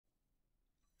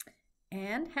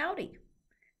And howdy.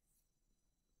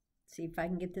 See if I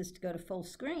can get this to go to full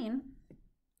screen.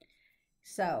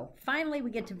 So finally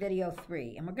we get to video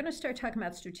 3, and we're going to start talking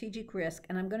about strategic risk,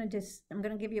 and I'm going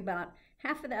to give you about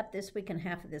half of that this week and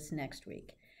half of this next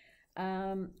week.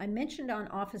 I mentioned on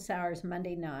office hours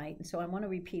Monday night, and so I want to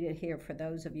repeat it here for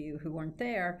those of you who weren't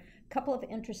there, a couple of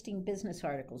interesting business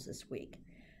articles this week.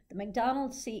 The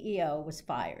McDonald's CEO was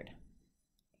fired.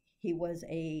 He was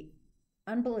a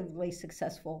unbelievably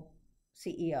successful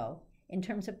CEO in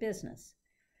terms of business.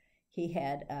 He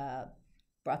had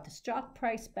brought the stock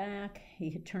price back.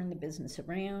 He had turned the business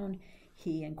around.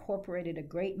 He incorporated a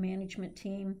great management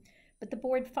team, but the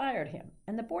board fired him.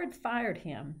 And the board fired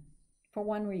him for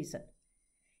one reason.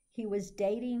 He was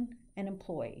dating an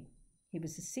employee. He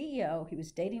was the CEO. He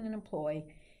was dating an employee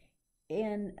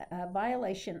in a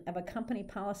violation of a company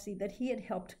policy that he had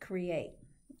helped create.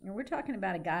 And we're talking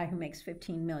about a guy who makes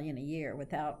 $15 million a year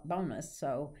without bonus,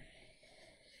 so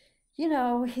you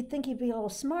know, he'd think he'd be a little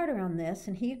smarter on this,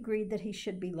 and he agreed that he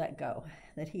should be let go,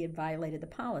 that he had violated the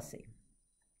policy.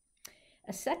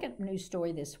 A second news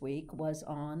story this week was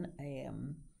on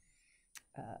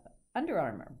Under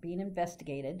Armour being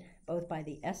investigated both by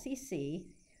the SEC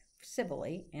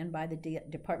civilly and by the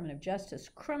Department of Justice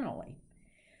criminally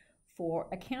for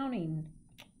accounting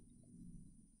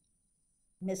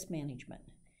mismanagement.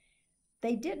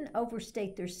 They didn't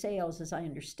overstate their sales, as I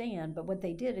understand, but what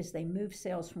they did is they moved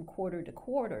sales from quarter to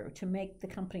quarter to make the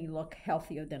company look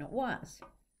healthier than it was.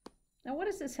 Now, what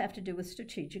does this have to do with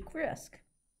strategic risk?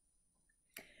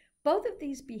 Both of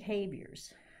these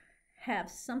behaviors have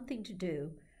something to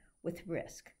do with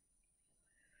risk.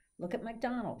 Look at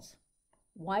McDonald's.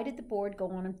 Why did the board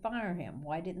go on and fire him?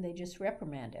 Why didn't they just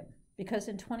reprimand him? Because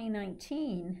in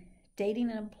 2019, dating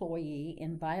an employee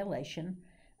in violation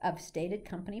of stated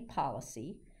company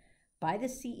policy by the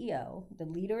CEO, the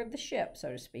leader of the ship,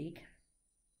 so to speak,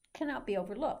 cannot be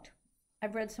overlooked.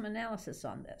 I've read some analysis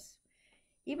on this.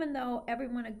 Even though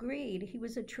everyone agreed he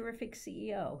was a terrific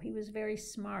CEO, he was very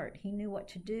smart, he knew what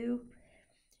to do,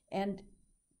 and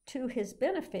to his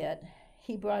benefit,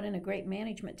 he brought in a great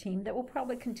management team that will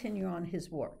probably continue on his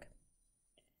work.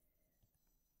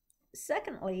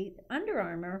 Secondly, Under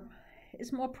Armour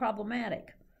is more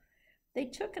problematic. They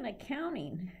took an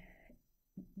accounting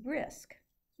risk.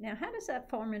 Now, how does that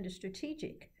form into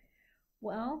strategic?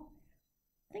 Well,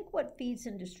 I think what feeds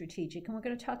into strategic, and we're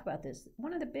going to talk about this,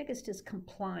 one of the biggest is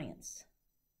compliance.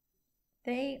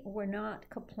 They were not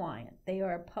compliant. They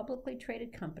are a publicly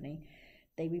traded company.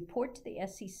 They report to the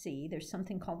SEC. There's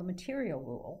something called the material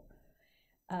rule.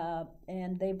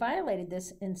 And they violated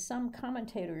this in some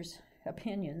commentators'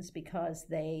 opinions because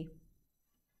they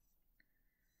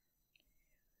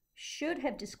should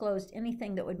have disclosed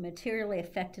anything that would materially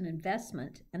affect an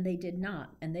investment, and they did not.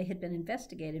 And they had been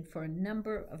investigated for a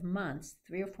number of months,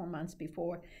 3 or 4 months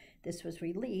before this was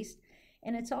released,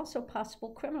 and it's also possible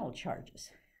criminal charges.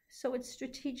 So it's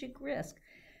strategic risk.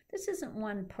 This isn't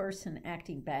one person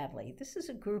acting badly. This is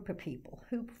a group of people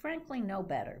who frankly know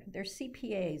better. They're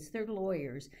CPAs, they're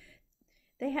lawyers.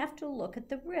 They have to look at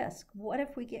the risk. What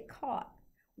if we get caught?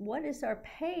 What is our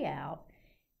payout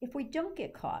if we don't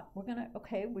get caught? We're gonna,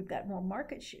 okay, we've got more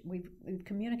market share. We've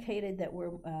communicated that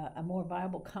we're a more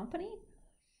viable company.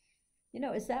 You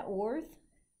know, is that worth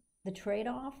the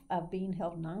trade-off of being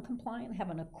held non-compliant,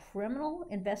 having a criminal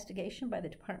investigation by the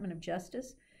Department of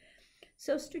Justice?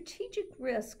 So strategic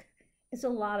risk is a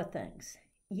lot of things.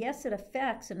 Yes, it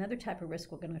affects another type of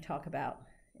risk we're going to talk about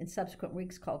in subsequent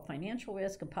weeks called financial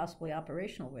risk and possibly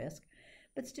operational risk.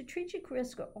 But strategic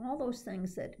risk are all those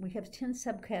things that we have 10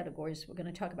 subcategories. We're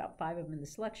going to talk about 5 of them in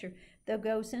this lecture that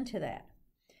goes into that.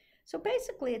 So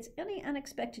basically, it's any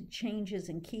unexpected changes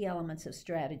in key elements of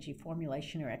strategy,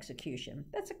 formulation, or execution.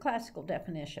 That's a classical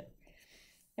definition.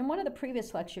 In one of the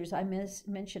previous lectures, I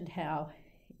mentioned how,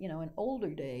 you know, in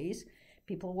older days,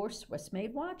 people wore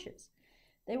Swiss-made watches.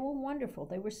 They were wonderful.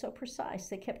 They were so precise.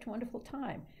 They kept wonderful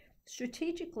time.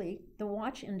 Strategically, the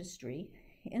watch industry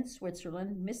in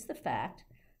Switzerland missed the fact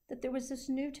that there was this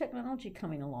new technology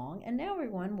coming along, and now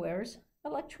everyone wears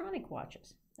electronic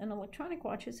watches. And electronic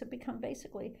watches have become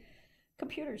basically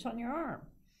computers on your arm.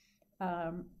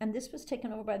 And this was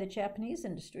taken over by the Japanese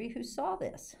industry who saw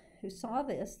this,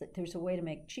 that there's a way to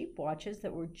make cheap watches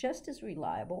that were just as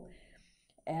reliable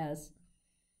as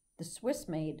the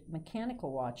Swiss-made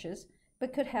mechanical watches,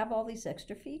 but could have all these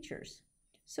extra features.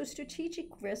 So strategic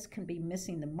risk can be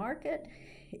missing the market.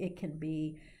 It can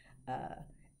be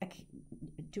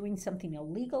doing something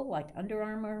illegal like Under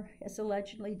Armour has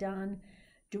allegedly done,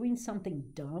 doing something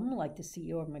dumb like the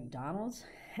CEO of McDonald's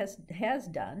has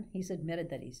done. He's admitted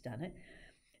that he's done it.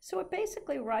 So it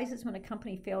basically arises when a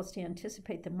company fails to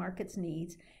anticipate the market's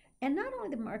needs, and not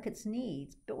only the market's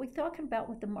needs, but we're talking about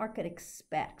what the market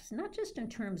expects, not just in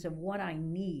terms of what I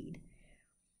need,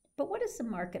 but what does the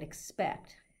market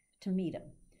expect to meet them?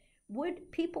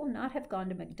 Would people not have gone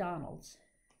to McDonald's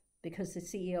because the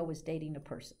CEO was dating a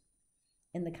person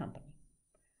in the company?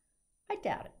 I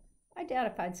doubt it. I doubt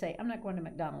if I'd say, I'm not going to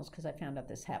McDonald's because I found out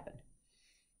this happened.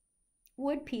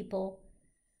 Would people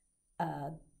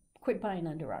quit buying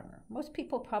Under Armour? Most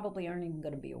people probably aren't even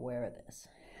going to be aware of this.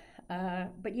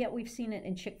 But yet we've seen it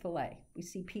in Chick-fil-A. We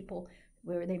see people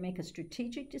where they make a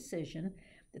strategic decision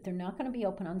that they're not going to be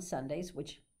open on Sundays,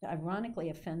 which ironically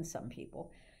offends some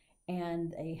people.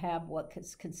 And they have what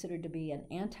is considered to be an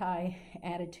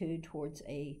anti-attitude towards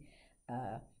a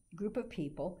group of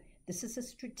people. This is a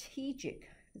strategic.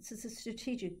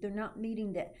 They're not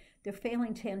meeting that. They're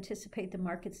failing to anticipate the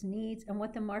market's needs and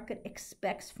what the market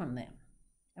expects from them.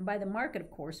 And by the market,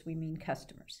 of course, we mean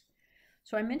customers.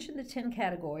 So I mentioned the 10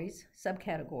 categories,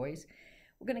 subcategories.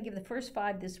 We're going to give the first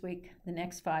 5 this week, the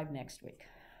next 5 next week.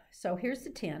 So here's the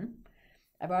 10.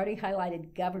 I've already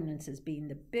highlighted governance as being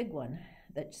the big one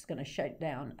that's going to shut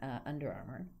down Under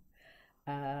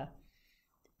Armour.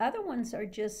 Other ones are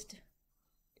just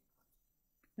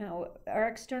our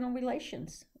external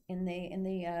relations in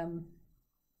the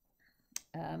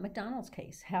McDonald's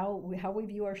case, how we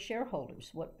view our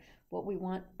shareholders, what we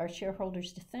want our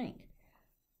shareholders to think.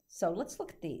 So let's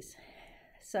look at these.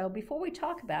 So before we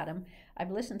talk about them,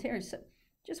 I've listened here. So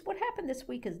just what happened this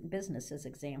week in business as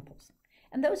examples.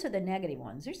 And those are the negative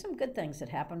ones. There's some good things that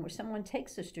happen where someone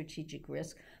takes a strategic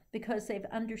risk because they've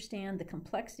understand the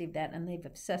complexity of that and they've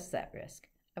assessed that risk.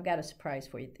 I've got a surprise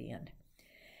for you at the end.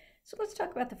 So let's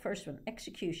talk about the first one,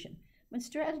 execution. When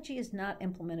strategy is not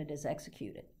implemented as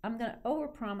executed, I'm going to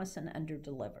overpromise and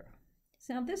underdeliver.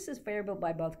 So now this is variable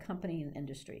by both company and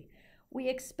industry. We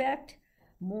expect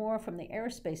more from the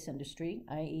aerospace industry,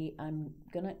 i.e. I'm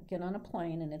going to get on a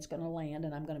plane and it's going to land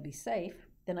and I'm going to be safe,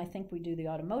 than I think we do the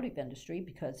automotive industry,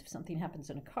 because if something happens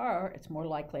in a car, it's more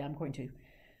likely I'm going to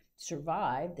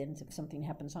survive than if something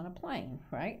happens on a plane,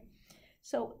 right?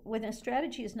 So when a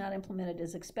strategy is not implemented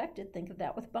as expected, think of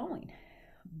that with Boeing.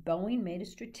 Boeing made a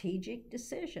strategic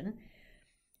decision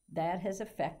that has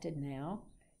affected now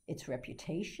its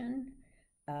reputation,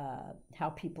 how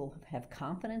people have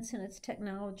confidence in its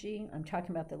technology. I'm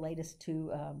talking about the latest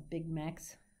 2 Big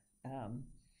Max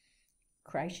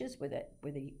crashes where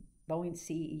the Boeing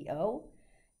CEO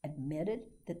admitted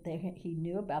that he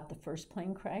knew about the first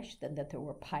plane crash, that there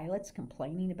were pilots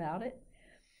complaining about it.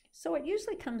 So it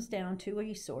usually comes down to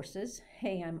resources.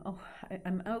 Hey, I'm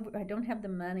over. I don't have the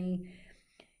money.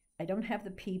 I don't have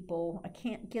the people. I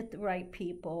can't get the right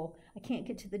people. I can't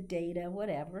get to the data,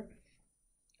 whatever.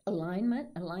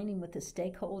 Aligning with the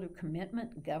stakeholder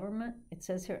commitment, government. It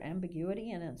says here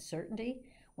ambiguity and uncertainty.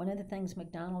 One of the things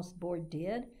McDonald's board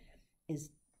did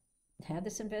is had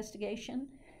this investigation,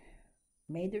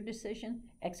 made their decision,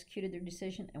 executed their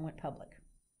decision, and went public.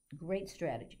 Great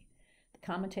strategy. The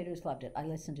commentators loved it. I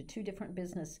listened to 2 different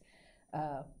business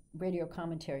radio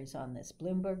commentaries on this,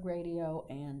 Bloomberg Radio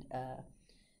and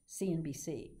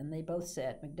CNBC, and they both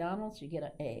said, McDonald's, you get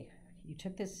an A. You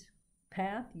took this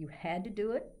path, you had to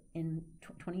do it in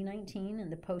 2019 in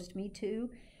the post-Me Too.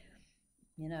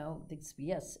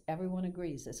 Yes, everyone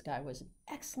agrees this guy was an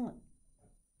excellent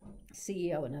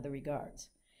CEO in other regards.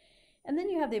 And then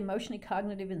you have the emotionally,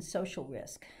 cognitive, and social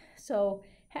risk. So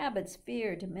habits,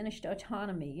 fear, diminished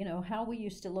autonomy, how we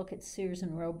used to look at Sears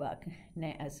and Roebuck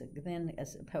as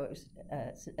opposed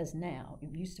as now.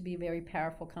 It used to be a very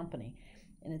powerful company.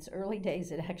 In its early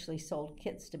days, it actually sold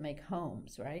kits to make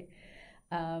homes, right?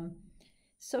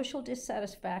 Social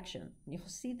dissatisfaction. You'll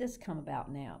see this come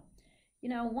about now.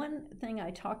 One thing I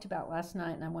talked about last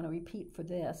night, and I want to repeat for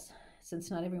this,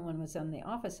 since not everyone was on the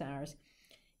office hours,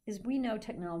 is we know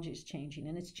technology is changing,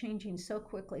 and it's changing so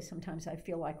quickly sometimes I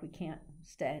feel like we can't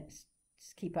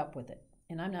keep up with it.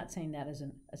 And I'm not saying that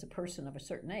as a person of a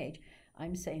certain age.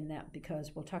 I'm saying that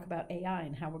because we'll talk about AI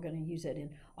and how we're going to use it in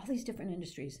all these different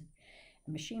industries,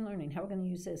 and machine learning, how we're going to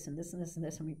use this and this and this and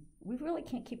this. And we really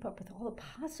can't keep up with all the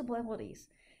possibilities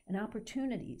and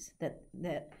opportunities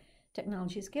that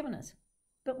technology has given us.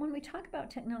 But when we talk about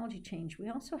technology change, we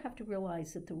also have to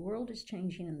realize that the world is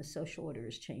changing and the social order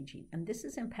is changing, and this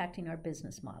is impacting our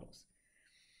business models.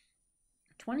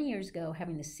 20 years ago,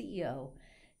 having the CEO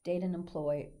date an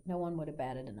employee, no one would have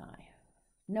batted an eye.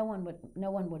 No one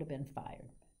would have been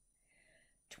fired.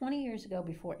 20 years ago,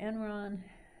 before Enron,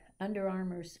 Under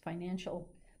Armour's financial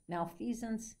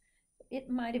malfeasance, it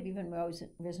might have even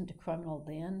risen to criminal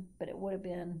then, but it would have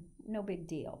been no big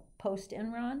deal. Post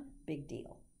Enron, big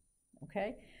deal.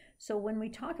 Okay, So when we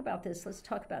talk about this, let's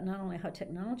talk about not only how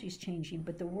technology is changing,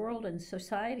 but the world and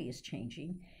society is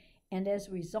changing. And as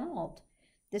a result,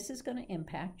 this is going to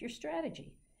impact your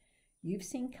strategy. You've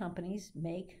seen companies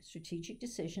make strategic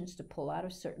decisions to pull out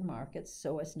of certain markets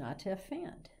so as not to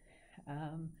offend.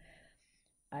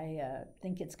 I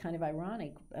think it's kind of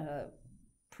ironic.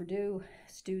 Purdue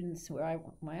students,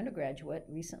 my undergraduate,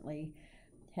 recently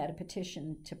had a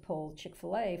petition to pull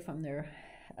Chick-fil-A from their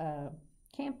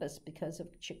campus because of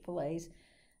Chick-fil-A's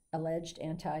alleged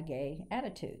anti-gay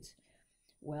attitudes.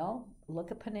 Well,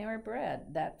 look at Panera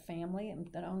Bread. That family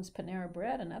that owns Panera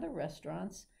Bread and other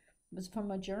restaurants was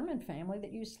from a German family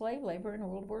that used slave labor in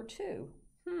World War II.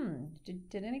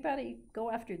 Did anybody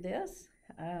go after this?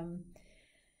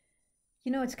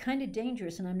 It's kind of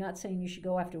dangerous, and I'm not saying you should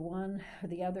go after one or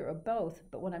the other or both,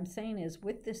 but what I'm saying is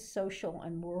with this social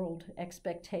and world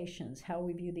expectations, how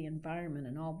we view the environment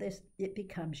and all this, it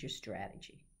becomes your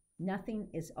strategy. Nothing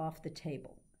is off the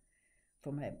table.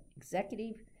 From an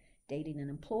executive dating an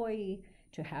employee,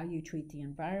 to how you treat the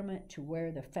environment, to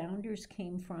where the founders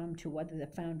came from, to whether the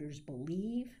founders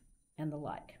believe, and the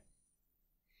like.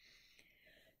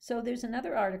 So there's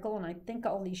another article, and I think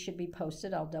all these should be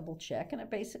posted. I'll double check, and it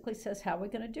basically says how we're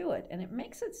going to do it. And it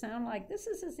makes it sound like this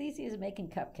is as easy as making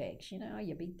cupcakes. You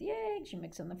beat the eggs, you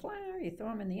mix in the flour, you throw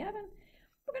them in the oven.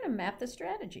 We're going to map the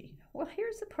strategy. Well,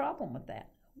 here's the problem with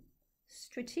that.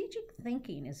 Strategic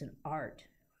thinking is an art.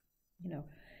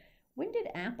 When did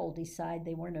Apple decide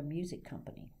they weren't a music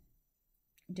company?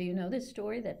 Do you know this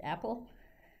story that Apple,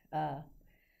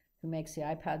 who makes the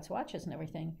iPods, watches, and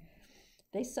everything,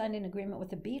 they signed an agreement with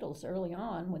the Beatles early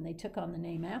on when they took on the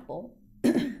name Apple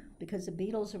because the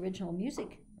Beatles' original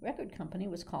music record company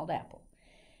was called Apple.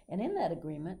 And in that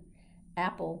agreement,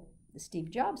 Apple,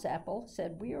 Steve Jobs' Apple,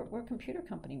 said, we're a computer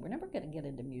company. We're never going to get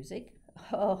into music.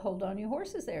 Oh, hold on your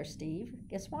horses there, Steve.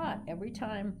 Guess what? Every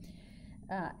time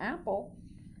Apple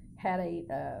had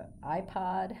a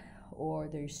iPod or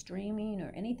their streaming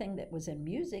or anything that was in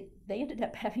music, they ended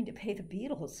up having to pay the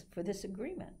Beatles for this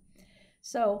agreement.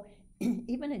 So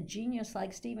even a genius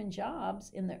like Steve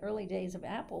Jobs in the early days of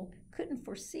Apple couldn't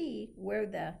foresee where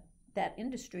that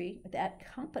industry, that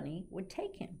company would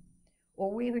take him,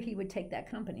 or where he would take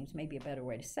that company is maybe a better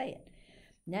way to say it.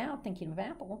 Now, thinking of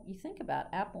Apple, you think about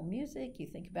Apple Music, you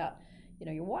think about,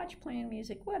 your watch playing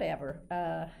music, whatever.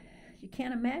 You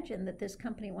can't imagine that this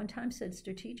company at one time said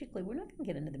strategically, we're not going to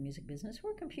get into the music business,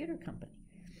 we're a computer company.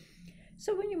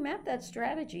 So when you map that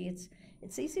strategy,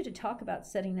 it's easy to talk about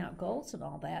setting out goals and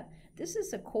all that. This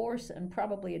is a course and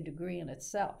probably a degree in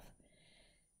itself,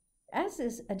 as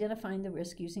is identifying the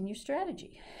risk using your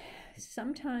strategy.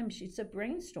 Sometimes it's a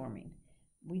brainstorming.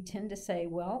 We tend to say,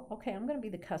 well, okay, I'm going to be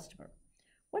the customer.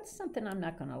 What's something I'm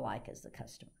not going to like as the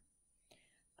customer?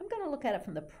 I'm going to look at it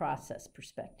from the process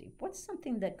perspective. What's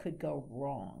something that could go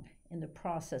wrong in the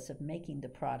process of making the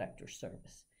product or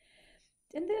service?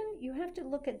 And then you have to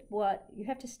look at you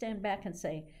have to stand back and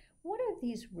say, what are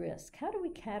these risks? How do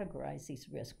we categorize these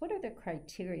risks? What are the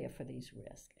criteria for these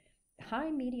risks?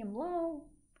 High, medium, low?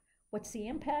 What's the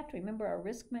impact? Remember our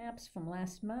risk maps from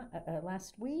last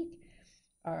week?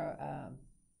 Our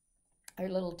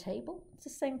little table? It's the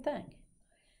same thing.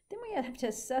 Then we have to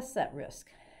assess that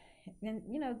risk. And,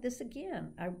 this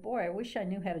again, I wish I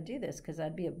knew how to do this because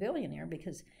I'd be a billionaire,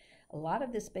 because a lot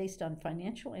of this based on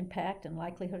financial impact and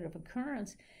likelihood of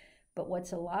occurrence. But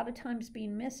what's a lot of times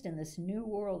being missed in this new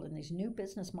world and these new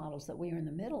business models that we are in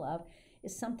the middle of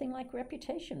is something like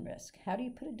reputation risk. How do you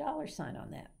put a dollar sign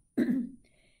on that?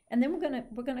 And then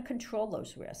we're gonna control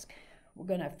those risks. We're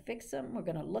gonna fix them. We're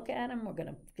gonna look at them. We're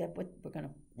gonna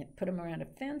put them around a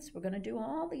fence. We're gonna do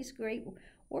all these great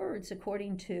words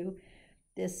according to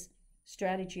this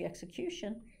strategy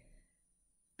execution.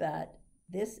 But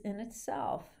this in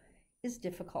itself is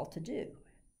difficult to do.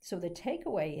 So the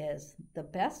takeaway is the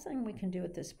best thing we can do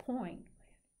at this point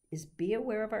is be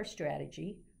aware of our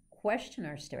strategy, question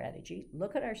our strategy,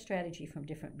 look at our strategy from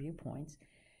different viewpoints,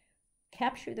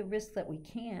 capture the risk that we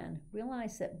can,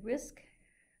 realize that risk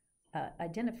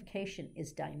identification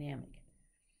is dynamic.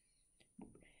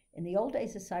 In the old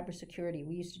days of cybersecurity,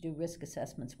 we used to do risk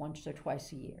assessments once or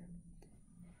twice a year.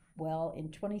 Well, in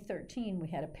 2013, we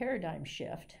had a paradigm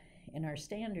shift in our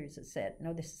standards that said,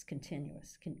 no, this is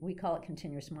continuous. We call it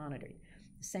continuous monitoring.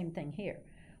 The same thing here.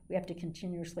 We have to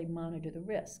continuously monitor the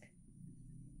risk,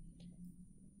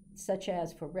 such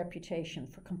as for reputation,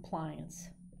 for compliance.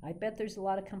 I bet there's a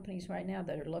lot of companies right now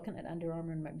that are looking at Under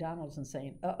Armour and McDonald's and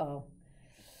saying, uh-oh,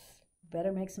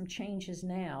 better make some changes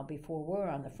now before we're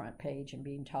on the front page and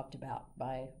being talked about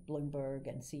by Bloomberg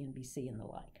and CNBC and the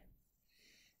like.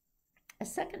 A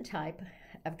second type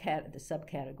of the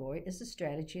subcategory is the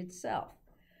strategy itself.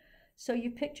 So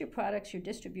you picked your products, your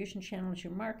distribution channels,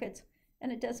 your markets,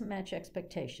 and it doesn't match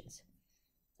expectations.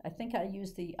 I think I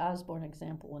used the Osborne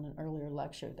example in an earlier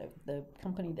lecture, the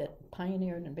company that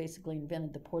pioneered and basically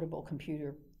invented the portable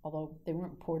computer, although they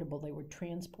weren't portable, they were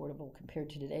transportable compared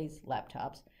to today's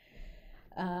laptops,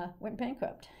 went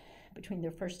bankrupt between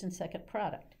their first and second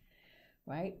product,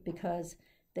 right? Because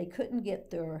they couldn't get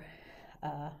their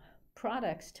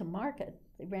products to market.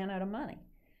 They ran out of money.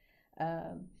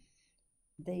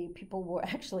 People were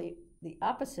actually the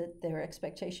opposite. Their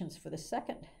expectations for the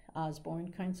second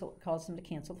Osborne caused them to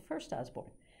cancel the first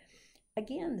Osborne.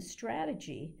 Again, the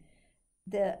strategy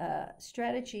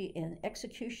and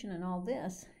execution and all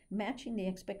this, matching the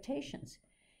expectations.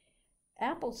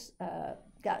 Apple's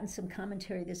gotten some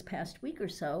commentary this past week or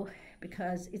so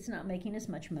because it's not making as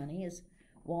much money as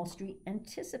Wall Street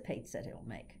anticipates that it'll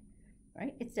make,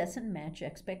 right? It doesn't match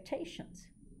expectations.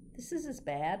 This is as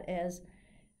bad as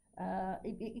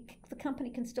the company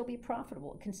can still be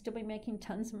profitable. It can still be making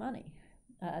tons of money.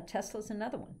 Tesla's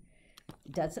another one.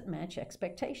 It doesn't match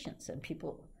expectations, and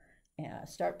people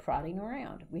start prodding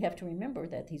around. We have to remember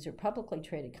that these are publicly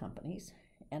traded companies,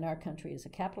 and our country is a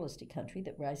capitalistic country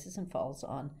that rises and falls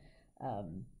on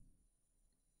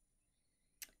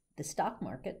the stock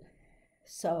market.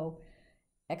 So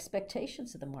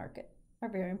expectations of the market are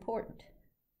very important.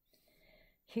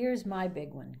 Here's my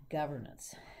big one: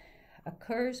 governance.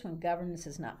 Occurs when governance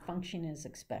is not functioning as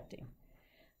expecting.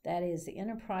 That is, the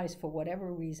enterprise, for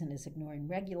whatever reason, is ignoring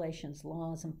regulations,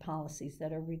 laws, and policies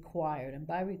that are required. And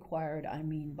by required, I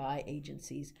mean by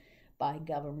agencies, by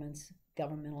governments,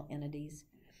 governmental entities.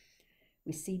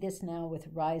 We see this now with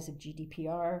the rise of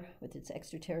GDPR, with its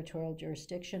extraterritorial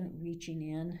jurisdiction reaching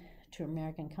in to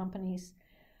American companies.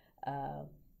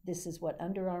 This is what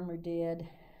Under Armour did.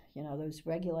 You know, those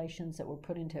regulations that were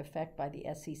put into effect by the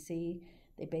SEC,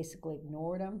 they basically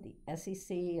ignored them. The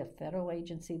SEC, a federal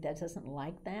agency that doesn't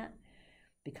like that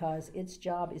because its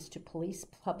job is to police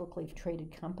publicly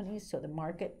traded companies so the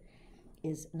market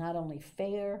is not only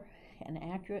fair and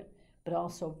accurate, but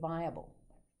also viable.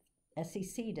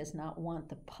 SEC does not want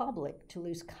the public to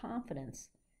lose confidence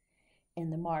in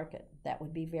the market. That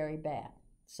would be very bad.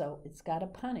 So it's got to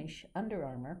punish Under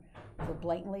Armour for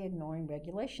blatantly ignoring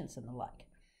regulations and the like.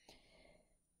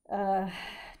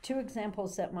 Two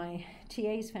examples that my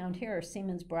TAs found here are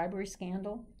Siemens' bribery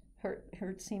scandal.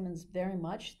 Hurt Siemens very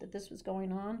much that this was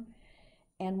going on.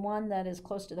 And one that is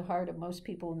close to the heart of most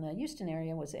people in the Houston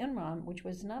area was Enron, which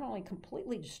was not only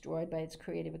completely destroyed by its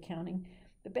creative accounting,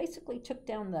 but basically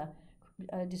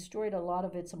destroyed a lot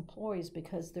of its employees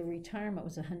because their retirement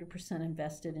was 100%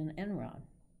 invested in Enron.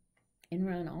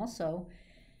 Enron also,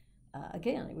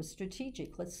 again, it was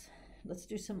strategic. Let's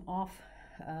do some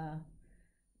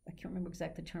I can't remember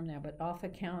exactly the term now, but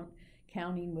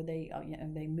counting where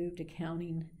they moved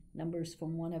accounting numbers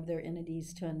from one of their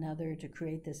entities to another to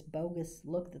create this bogus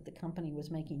look that the company was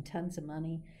making tons of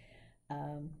money.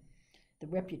 The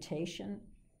reputation.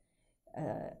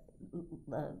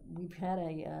 We've had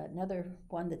another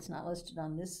one that's not listed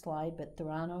on this slide, but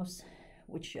Theranos,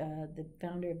 which the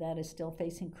founder of that is still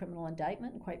facing criminal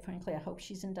indictment. And quite frankly, I hope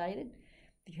she's indicted.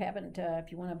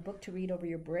 If you want a book to read over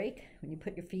your break, when you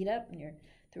put your feet up and you're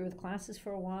through with classes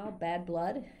for a while, Bad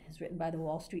Blood is written by the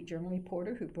Wall Street Journal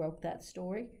reporter who broke that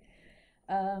story.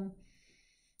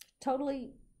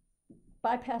 Totally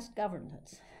bypassed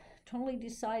governance. Totally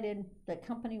decided that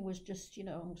company was just,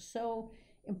 so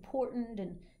important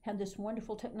and had this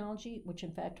wonderful technology, which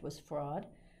in fact was fraud,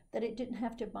 that it didn't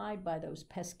have to abide by those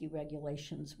pesky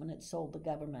regulations when it sold the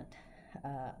government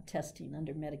testing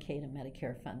under Medicaid and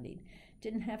Medicare funding.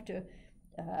 Didn't have to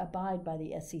abide by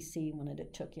the SEC when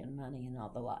it took in money and all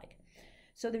the like.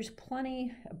 So there's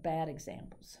plenty of bad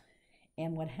examples.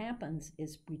 And what happens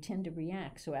is we tend to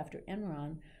react. So after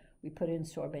Enron, we put in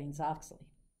Sarbanes-Oxley.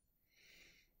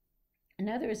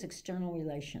 Another is external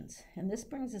relations. And this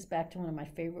brings us back to one of my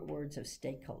favorite words of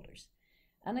stakeholders.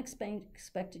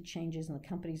 Unexpected changes in the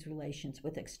company's relations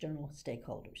with external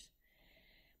stakeholders.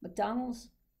 McDonald's,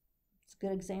 it's a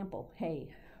good example.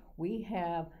 Hey, we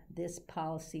have this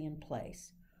policy in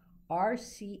place. Our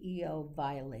CEO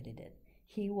violated it.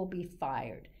 He will be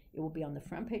fired. It will be on the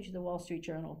front page of the Wall Street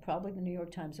Journal, probably the New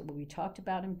York Times. It will be talked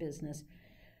about in business.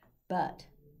 But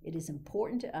it is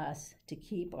important to us to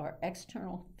keep our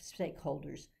external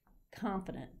stakeholders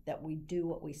confident that we do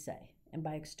what we say. And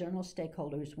by external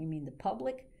stakeholders, we mean the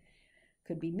public.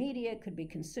 Could be media, could be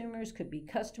consumers, could be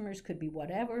customers, could be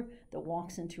whatever that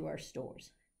walks into our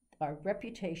stores. Our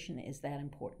reputation is that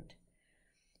important.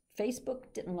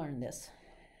 Facebook didn't learn this.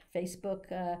 Facebook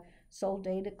sold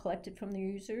data collected from their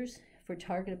users for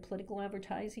targeted political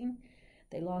advertising.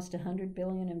 They lost $100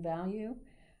 billion in value.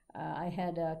 I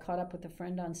had caught up with a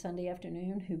friend on Sunday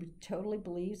afternoon who totally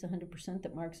believes 100%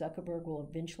 that Mark Zuckerberg will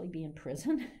eventually be in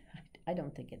prison. I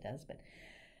don't think it does, but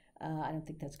I don't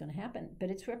think that's going to happen. But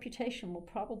its reputation will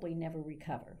probably never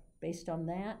recover based on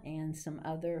that and some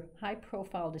other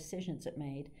high-profile decisions it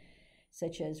made,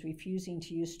 such as refusing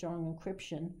to use strong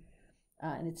encryption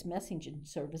in its messaging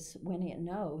service when it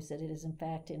knows that it is in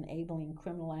fact enabling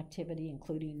criminal activity,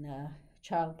 including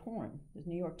child porn. The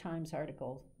New York Times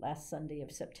article last Sunday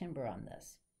of September on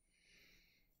this.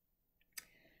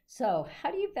 So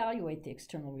how do you evaluate the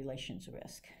external relations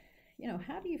risk?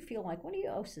 How do you feel like, what do you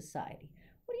owe society?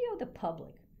 What do you owe the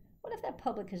public? What if that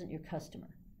public isn't your customer?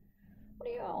 What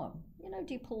do you owe them?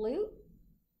 Do you pollute?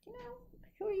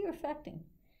 Who are you affecting?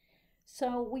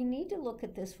 So we need to look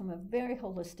at this from a very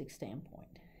holistic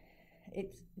standpoint.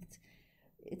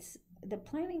 It's the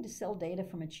planning to sell data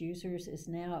from its users is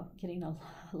now getting a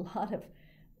lot of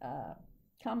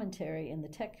commentary in the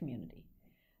tech community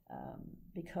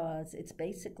because it's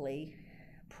basically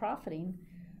profiting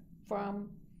from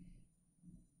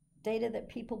data that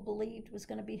people believed was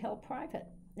going to be held private.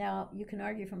 Now, you can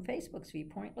argue from Facebook's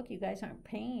viewpoint, look, you guys aren't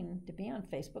paying to be on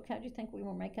Facebook. How do you think we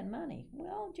were making money?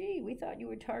 Well, gee, we thought you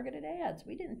were targeted ads.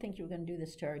 We didn't think you were going to do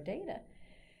this to our data.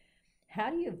 How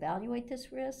do you evaluate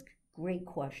this risk? Great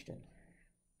question.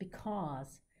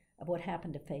 Because of what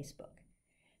happened to Facebook.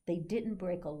 They didn't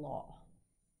break a law.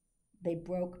 They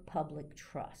broke public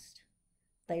trust.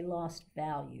 They lost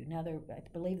value. Now, I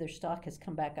believe their stock has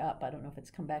come back up. I don't know if it's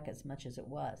come back as much as it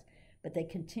was. But they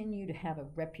continue to have a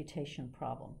reputation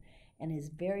problem, and it's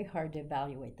very hard to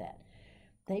evaluate that.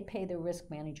 They pay their risk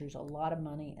managers a lot of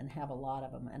money and have a lot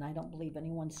of them, and I don't believe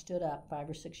anyone stood up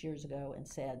 5 or 6 years ago and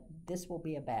said, this will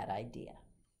be a bad idea.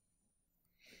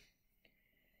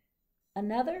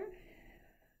 Another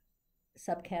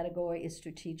subcategory is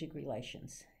strategic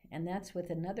relations, and that's with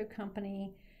another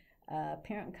company,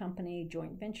 parent company,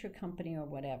 joint venture company, or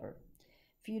whatever.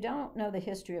 If you don't know the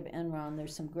history of Enron,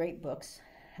 there's some great books.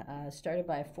 Started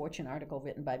by a Fortune article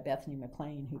written by Bethany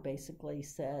McLean, who basically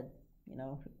said,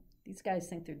 these guys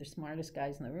think they're the smartest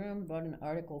guys in the room, wrote an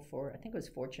article for, I think it was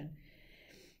Fortune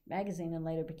magazine, and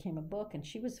later became a book, and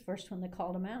she was the first one that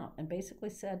called them out and basically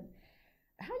said,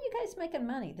 how are you guys making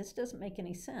money? This doesn't make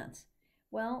any sense.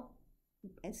 Well,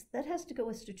 that has to go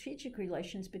with strategic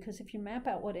relations, because if you map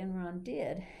out what Enron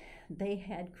did, they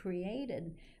had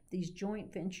created these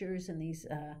joint ventures and these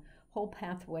whole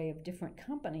pathway of different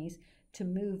companies to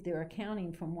move their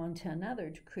accounting from one to another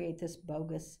to create this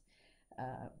bogus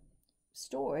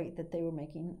story that they were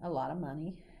making a lot of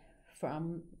money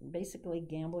from basically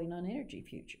gambling on energy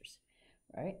futures,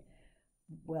 right?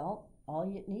 Well, all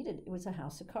you needed, it was a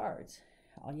house of cards.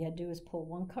 All you had to do was pull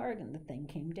one card and the thing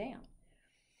came down.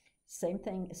 Same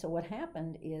thing. So what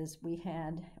happened is we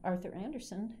had Arthur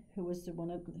Andersen, who was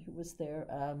their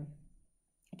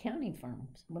accounting firm,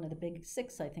 one of the big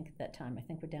six, I think, at that time. I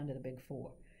think we're down to the big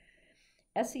four.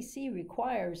 SEC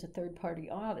requires a third-party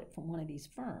audit from one of these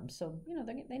firms. So,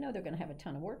 they know they're going to have a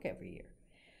ton of work every year.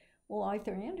 Well,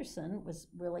 Arthur Andersen was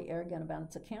really arrogant about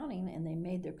its accounting, and they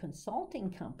made their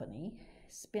consulting company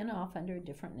spin off under a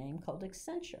different name called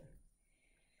Accenture.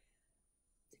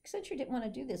 Accenture didn't want to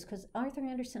do this because Arthur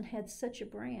Andersen had such a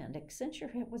brand.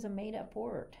 Accenture was a made-up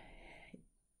word.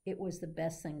 It was the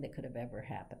best thing that could have ever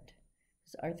happened.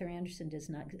 Because Arthur Andersen does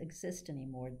not exist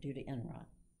anymore due to Enron.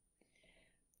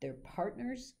 Their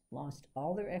partners lost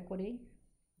all their equity.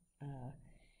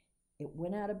 It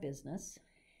went out of business.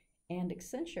 And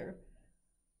Accenture,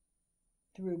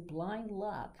 through blind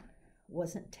luck,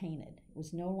 wasn't tainted. It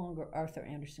was no longer Arthur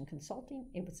Andersen Consulting.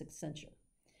 It was Accenture.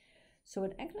 So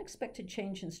an unexpected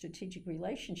change in strategic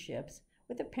relationships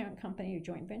with a parent company or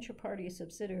joint venture party, a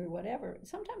subsidiary, or whatever,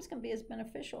 sometimes can be as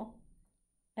beneficial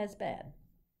as bad.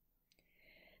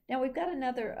 Now, we've got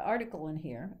another article in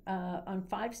here on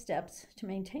 5 steps to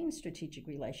maintain strategic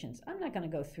relations. I'm not going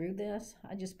to go through this.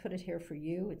 I just put it here for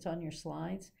you. It's on your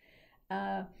slides.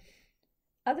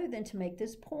 Other than to make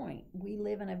this point, we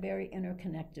live in a very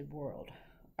interconnected world.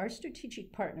 Our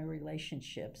strategic partner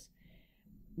relationships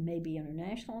may be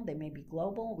international, they may be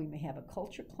global, we may have a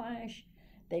culture clash,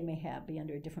 they may be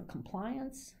under a different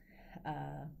compliance.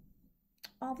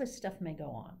 All this stuff may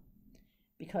go on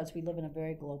because we live in a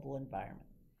very global environment.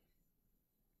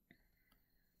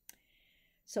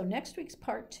 So next week's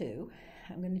part 2,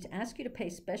 I'm going to ask you to pay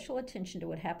special attention to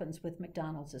what happens with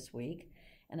McDonald's this week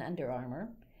and Under Armour.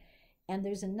 And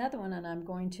there's another one, and I'm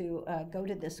going to go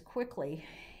to this quickly.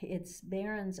 It's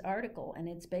Barron's article, and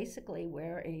it's basically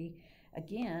where a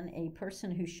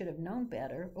person who should have known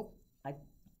better, I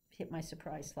hit my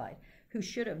surprise slide, who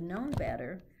should have known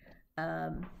better,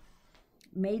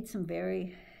 made some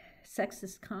very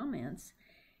sexist comments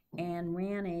and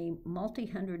ran a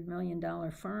multi-$100 million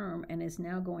firm and is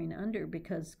now going under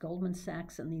because Goldman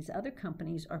Sachs and these other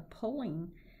companies are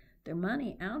pulling their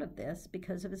money out of this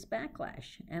because of his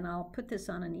backlash. And I'll put this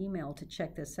on an email to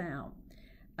check this out.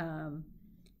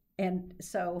 And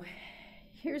so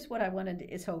here's what I wanted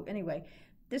to, so anyway,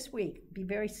 this week, be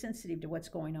very sensitive to what's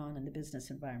going on in the business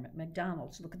environment.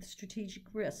 McDonald's, look at the strategic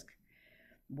risk.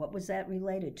 What was that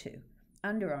related to?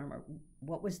 Under Armour,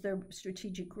 what was their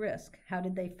strategic risk? How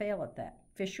did they fail at that?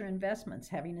 Fisher Investments,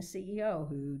 having a CEO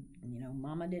who,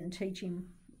 mama didn't teach him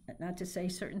not to say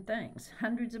certain things.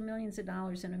 Hundreds of millions of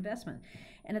dollars in investment.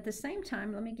 And at the same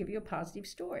time, let me give you a positive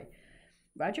story.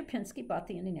 Roger Penske bought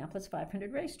the Indianapolis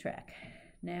 500 racetrack.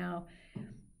 Now,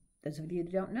 those of you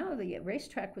that don't know, the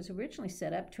racetrack was originally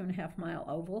set up 2.5-mile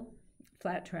oval,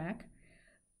 flat track,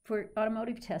 for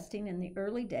automotive testing in the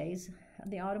early days of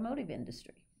the automotive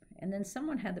industry. And then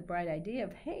someone had the bright idea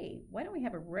of, hey, why don't we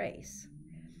have a race?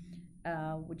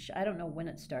 Which I don't know when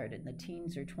it started, in the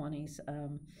teens or 20s.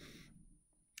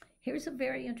 Here's a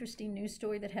very interesting news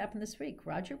story that happened this week.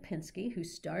 Roger Penske, who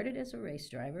started as a race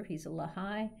driver, he's a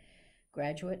Lehigh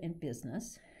graduate in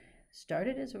business,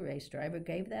 started as a race driver,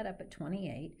 gave that up at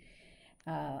 28,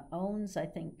 owns, I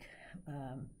think,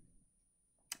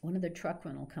 one of the truck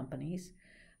rental companies,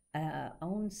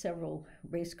 owns several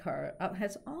race car,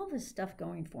 has all this stuff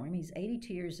going for him. He's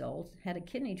 82 years old, had a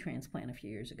kidney transplant a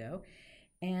few years ago,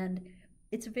 and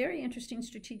it's a very interesting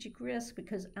strategic risk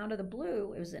because out of the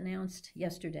blue, it was announced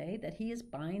yesterday that he is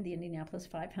buying the Indianapolis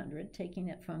 500, taking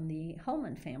it from the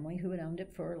Holman family, who had owned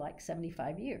it for like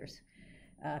 75 years.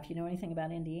 If you know anything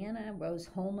about Indiana, Rose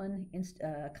Holman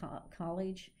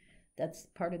College, that's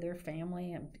part of their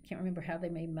family. I can't remember how they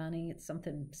made money. It's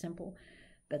something simple,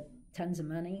 but tons of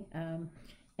money.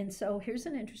 And so here's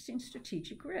an interesting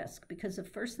strategic risk, because the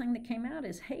first thing that came out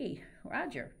is, hey,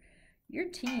 Roger, your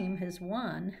team has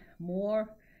won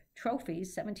more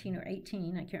trophies, 17 or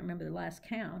 18, I can't remember the last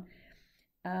count,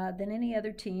 than any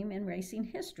other team in racing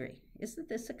history. Isn't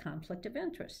this a conflict of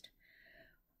interest?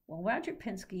 Well, Roger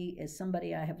Penske is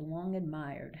somebody I have long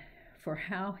admired for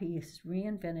how he has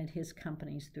reinvented his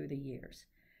companies through the years.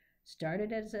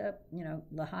 Started as a,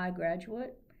 Lehigh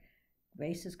graduate,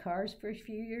 races cars for a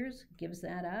few years, gives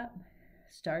that up,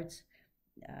 starts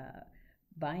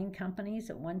buying companies.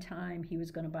 At one time, he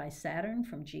was going to buy Saturn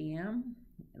from GM,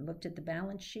 looked at the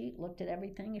balance sheet, looked at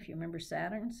everything. If you remember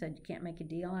Saturn, said you can't make a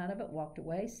deal out of it, walked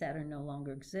away. Saturn no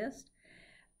longer exists.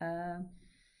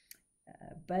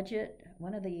 Budget,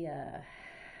 one of the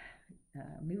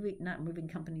not moving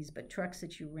companies, but trucks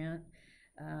that you rent,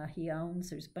 he owns.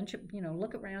 There's a bunch of,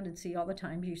 look around and see all the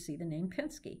times you see the name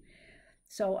Penske.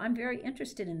 So I'm very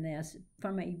interested in this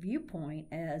from a viewpoint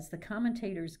as the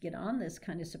commentators get on this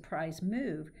kind of surprise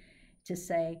move to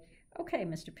say, okay,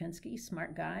 Mr. Penske,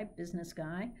 smart guy, business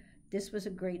guy, this was a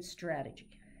great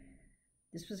strategy.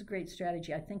 This was a great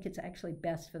strategy. I think it's actually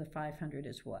best for the 500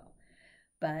 as well.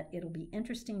 But it'll be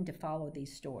interesting to follow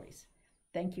these stories.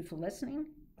 Thank you for listening.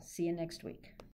 See you next week.